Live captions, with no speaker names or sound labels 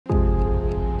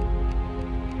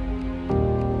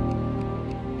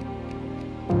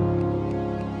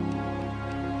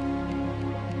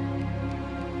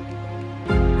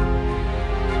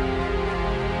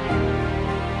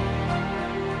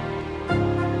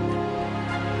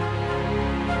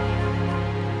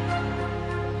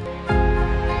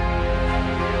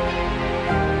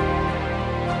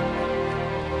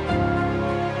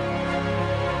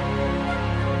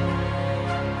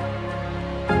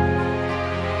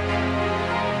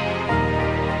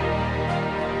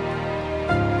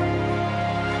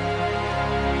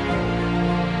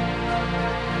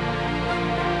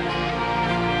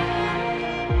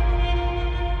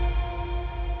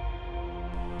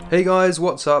Hey guys,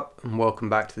 what's up and welcome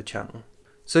back to the channel.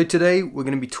 So today we're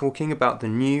going to be talking about the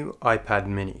new iPad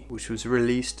mini, which was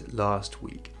released last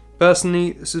week.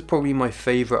 Personally, this is probably my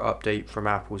favourite update from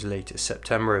Apple's latest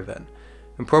September event,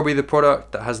 and probably the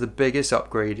product that has the biggest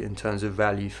upgrade in terms of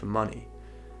value for money.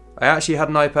 I actually had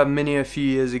an iPad mini a few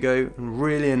years ago, and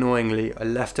really annoyingly I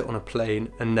left it on a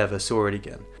plane and never saw it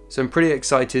again. So I'm pretty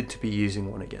excited to be using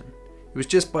one again. It was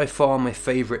just by far my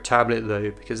favourite tablet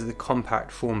though because of the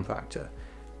compact form factor.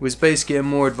 It was basically a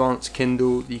more advanced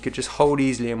Kindle that you could just hold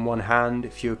easily in one hand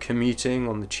if you're commuting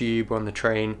on the tube or on the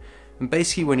train, and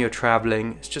basically when you're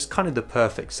travelling it's just kind of the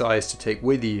perfect size to take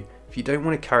with you if you don't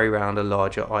want to carry around a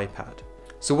larger iPad.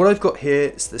 So what I've got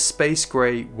here is the space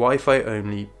grey Wi-Fi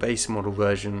only base model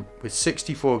version with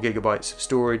 64GB of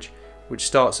storage, which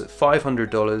starts at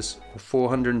 $500 or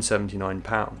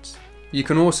 £479. You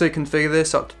can also configure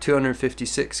this up to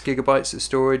 256GB of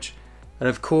storage, and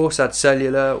of course add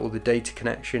cellular or the data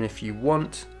connection if you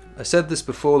want. I said this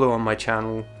before though on my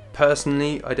channel,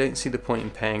 personally I don't see the point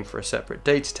in paying for a separate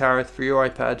data tariff for your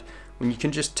iPad when you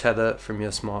can just tether from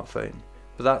your smartphone,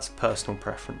 but that's personal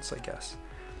preference I guess.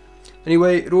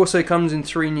 Anyway, it also comes in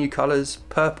 3 new colours,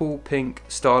 purple, pink,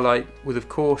 starlight, with of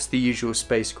course the usual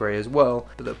space grey as well,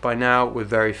 but that by now we're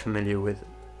very familiar with.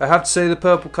 I have to say the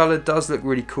purple colour does look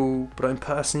really cool, but I'm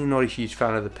personally not a huge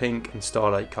fan of the pink and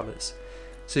starlight colours.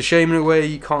 It's a shame in a way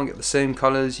you can't get the same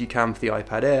colours you can for the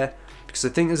iPad Air, because I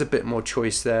think there's a bit more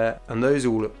choice there and those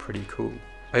all look pretty cool.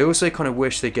 I also kind of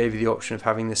wish they gave you the option of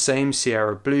having the same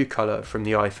Sierra blue colour from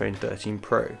the iPhone 13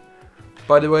 Pro.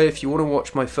 By the way, if you want to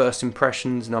watch my first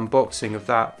impressions and unboxing of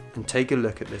that, then take a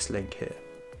look at this link here.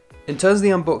 In terms of the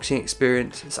unboxing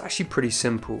experience, it's actually pretty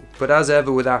simple, but as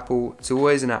ever with Apple, it's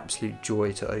always an absolute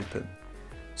joy to open.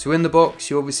 So in the box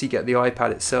you obviously get the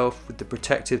iPad itself with the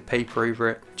protective paper over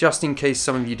it, just in case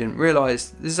some of you didn't realise,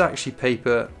 this is actually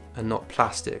paper and not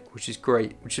plastic, which is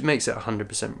great, which makes it 100%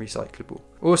 recyclable.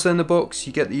 Also in the box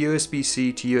you get the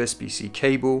USB-C to USB-C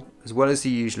cable, as well as the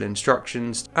usual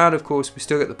instructions, and of course we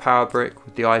still get the power brick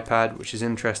with the iPad, which is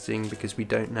interesting because we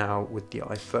don't now with the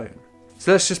iPhone.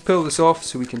 So let's just peel this off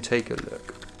so we can take a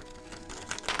look.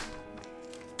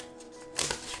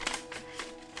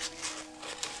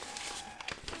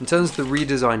 In terms of the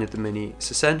redesign of the Mini, it's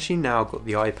essentially now got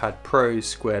the iPad Pro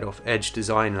squared off edge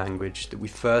design language that we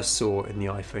first saw in the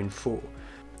iPhone 4.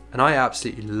 And I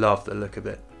absolutely love the look of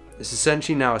it. It's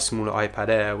essentially now a smaller iPad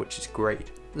Air, which is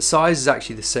great. The size is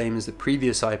actually the same as the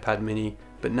previous iPad Mini,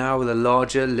 but now with a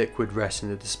larger liquid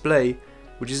retina display,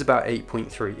 which is about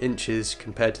 8.3 inches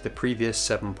compared to the previous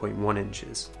 7.1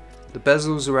 inches. The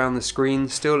bezels around the screen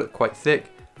still look quite thick,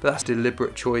 but that's a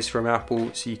deliberate choice from Apple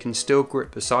so you can still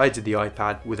grip the sides of the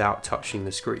iPad without touching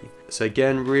the screen. So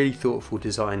again, really thoughtful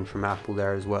design from Apple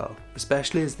there as well,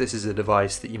 especially as this is a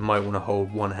device that you might want to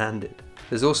hold one-handed.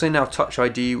 There's also now Touch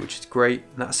ID, which is great,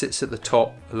 and that sits at the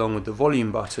top along with the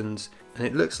volume buttons, and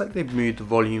it looks like they've moved the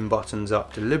volume buttons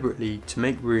up deliberately to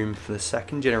make room for the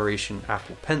second generation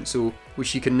Apple Pencil,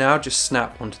 which you can now just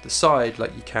snap onto the side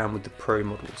like you can with the Pro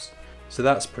models. So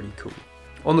that's pretty cool.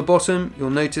 On the bottom, you'll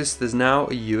notice there's now a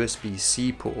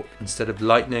USB-C port instead of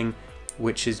Lightning,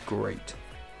 which is great.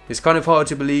 It's kind of hard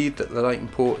to believe that the Lightning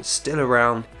port is still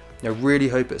around, and I really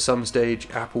hope at some stage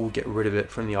Apple will get rid of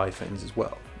it from the iPhones as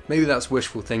well. Maybe that's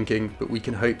wishful thinking, but we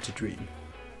can hope to dream.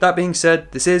 That being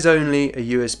said, this is only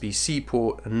a USB-C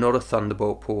port and not a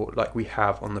Thunderbolt port like we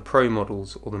have on the Pro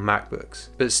models or the MacBooks,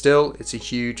 but still it's a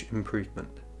huge improvement.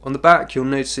 On the back you'll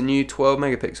notice a new 12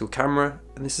 megapixel camera,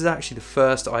 and this is actually the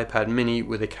first iPad mini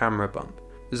with a camera bump.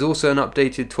 There's also an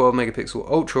updated 12 megapixel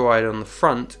ultra wide on the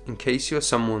front in case you're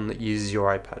someone that uses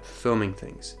your iPad for filming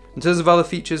things. In terms of other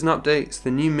features and updates, the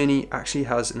new mini actually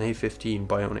has an A15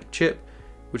 Bionic chip,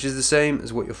 which is the same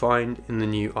as what you'll find in the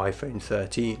new iPhone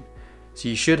 13. So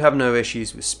you should have no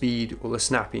issues with speed or the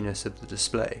snappiness of the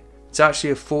display. It's actually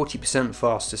a 40%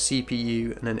 faster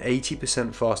CPU and an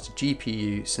 80% faster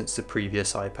GPU since the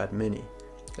previous iPad mini.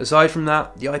 Aside from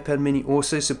that, the iPad mini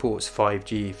also supports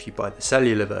 5G if you buy the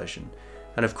cellular version,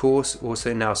 and of course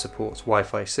also now supports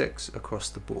Wi-Fi 6 across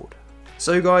the board.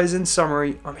 So guys, in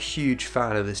summary, I'm a huge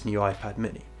fan of this new iPad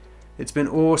mini. It's been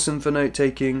awesome for note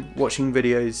taking, watching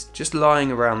videos, just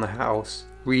lying around the house,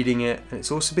 reading it, and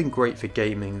it's also been great for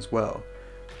gaming as well.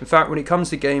 In fact, when it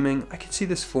comes to gaming, I can see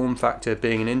this form factor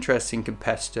being an interesting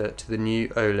competitor to the new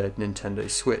OLED Nintendo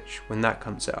Switch when that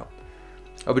comes out.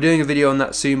 I'll be doing a video on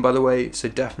that soon by the way, so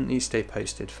definitely stay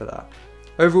posted for that.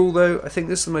 Overall though, I think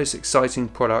this is the most exciting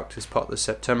product as part of the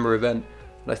September event,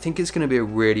 and I think it's going to be a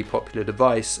really popular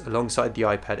device alongside the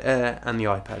iPad Air and the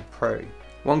iPad Pro.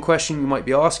 One question you might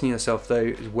be asking yourself though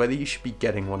is whether you should be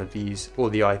getting one of these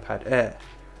or the iPad Air.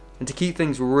 And to keep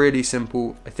things really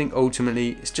simple, I think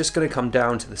ultimately it's just going to come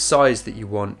down to the size that you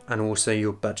want and also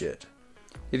your budget.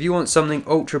 If you want something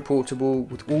ultra portable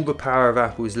with all the power of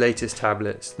Apple's latest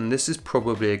tablets, then this is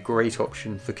probably a great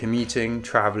option for commuting,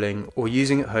 traveling, or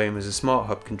using at home as a smart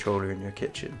hub controller in your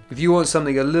kitchen. If you want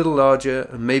something a little larger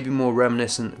and maybe more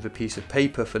reminiscent of a piece of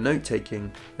paper for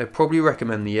note-taking, I'd probably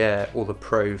recommend the Air or the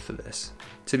Pro for this.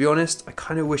 To be honest, I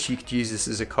kind of wish you could use this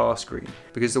as a car screen,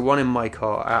 because the one in my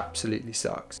car absolutely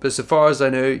sucks. But so far as I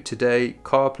know, today,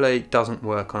 CarPlay doesn't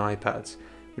work on iPads,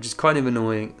 which is kind of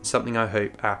annoying and something I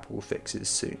hope Apple fixes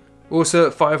soon. Also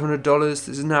at $500, this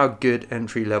is now a good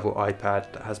entry-level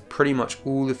iPad that has pretty much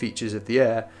all the features of the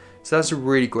Air, so that's a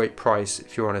really great price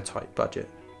if you're on a tight budget.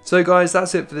 So guys,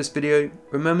 that's it for this video.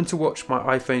 Remember to watch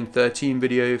my iPhone 13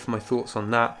 video for my thoughts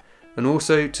on that, and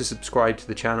also to subscribe to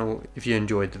the channel if you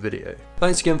enjoyed the video.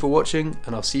 Thanks again for watching,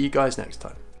 and I'll see you guys next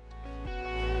time.